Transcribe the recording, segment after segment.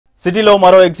సిటీలో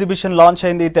మరో exhibition launch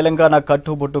అయింది. తెలంగాణ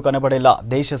కట్టుబొట్టు కనబడేలా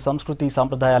దేశ సంస్కృతి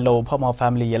సంప్రదాయాల్లో ఒబామా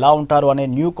ఫ్యామిలీ ఎలా ఉంటారు అనే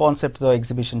న్యూ కాన్సెప్ట్ తో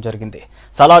ఎగ్జిబిషన్ జరిగింది.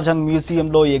 సలార్జంగ్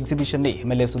మ్యూజియంలో ఈ ఎగ్జిబిషన్ ని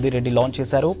MLA సుధీర్ రెడ్డి లాంచ్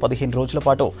చేశారు. 15 రోజుల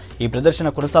పాటు ఈ ప్రదర్శన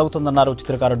కొనసాగుతుందన్నారు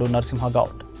చిత్రకారుడు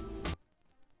నరసింహగౌడ్.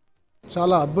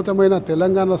 చాలా అద్భుతమైన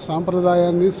తెలంగాణ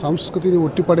సాంప్రదాయాన్ని సంస్కృతిని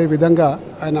ఉట్టిపడే విధంగా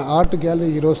ఆయన ఆర్ట్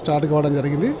గ్యాలరీ ఈరోజు స్టార్ట్ కావడం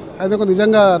జరిగింది. అది ఒక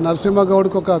నిజంగా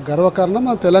నరసింహగౌడ్కి ఒక గర్వకారణం,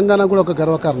 మన తెలంగాణ కూడా ఒక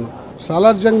గర్వకారణం.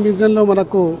 సలార్జంగ్ మ్యూజియంలో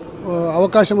మనకు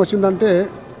అవకాశం వచ్చిందంటే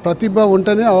ప్రతిభ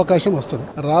ఉంటేనే అవకాశం వస్తుంది.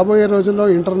 రాబోయే రోజుల్లో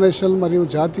ఇంటర్నేషనల్ మరియు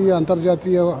జాతీయ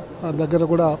అంతర్జాతీయ దగ్గర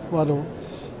కూడా వారు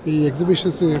ఈ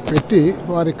ఎగ్జిబిషన్స్ పెట్టి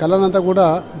వారి కళనంతా కూడా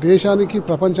దేశానికి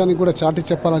ప్రపంచానికి కూడా చాటి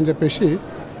చెప్పాలని చెప్పేసి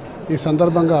ఈ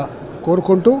సందర్భంగా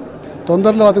కోరుకుంటూ,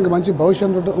 తొందరలో అతనికి మంచి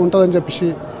భవిష్యత్తు ఉంటుందని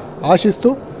చెప్పేసి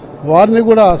ఆశిస్తూ, వారిని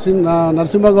కూడా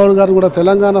నరసింహగౌడ్ గారు కూడా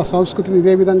తెలంగాణ సంస్కృతిని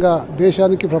ఇదే విధంగా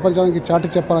దేశానికి ప్రపంచానికి చాటి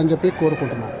చెప్పాలని చెప్పి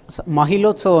కోరుకుంటున్నాను.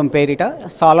 మహిళోత్సవం పేరిట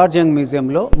సలార్జంగ్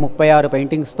మ్యూజియంలో 36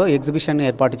 పెయింటింగ్స్తో ఎగ్జిబిషన్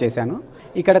ఏర్పాటు చేశాను.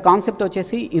 ఇక్కడ కాన్సెప్ట్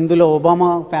వచ్చేసి ఇందులో ఒబామా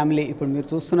ఫ్యామిలీ, ఇప్పుడు మీరు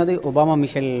చూస్తున్నది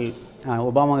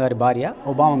ఒబామా గారి భార్య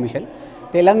ఒబామా మిషెల్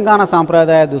తెలంగాణ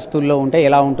సాంప్రదాయ దుస్తుల్లో ఉంటే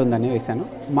ఎలా ఉంటుందని వేశాను.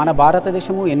 మన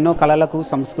భారతదేశము ఎన్నో కళలకు,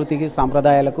 సంస్కృతికి,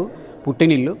 సాంప్రదాయాలకు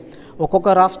పుట్టినిల్లు. ఒక్కొక్క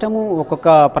రాష్ట్రము ఒక్కొక్క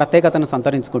ప్రత్యేకతను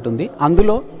సంతరించుకుంటుంది.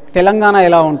 అందులో తెలంగాణ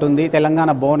ఎలా ఉంటుంది, తెలంగాణ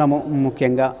బోనము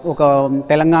ముఖ్యంగా, ఒక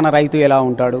తెలంగాణ రైతు ఎలా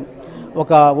ఉంటాడు,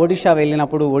 ఒక ఒడిషా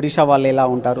వెళ్ళినప్పుడు ఒడిషా వాళ్ళు ఎలా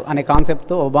ఉంటారు అనే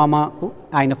కాన్సెప్ట్తో ఒబామాకు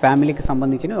ఆయన ఫ్యామిలీకి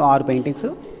సంబంధించిన 6 పెయింటింగ్స్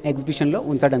ఎగ్జిబిషన్లో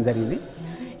ఉంచడం జరిగింది.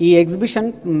 ఈ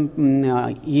ఎగ్జిబిషన్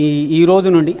ఈ రోజు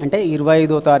నుండి అంటే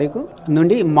 25వ తారీఖు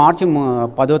నుండి మార్చి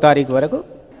 10వ తారీఖు వరకు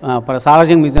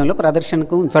సలార్జంగ్ మ్యూజియంలో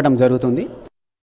ప్రదర్శనకు ఉంచడం జరుగుతుంది.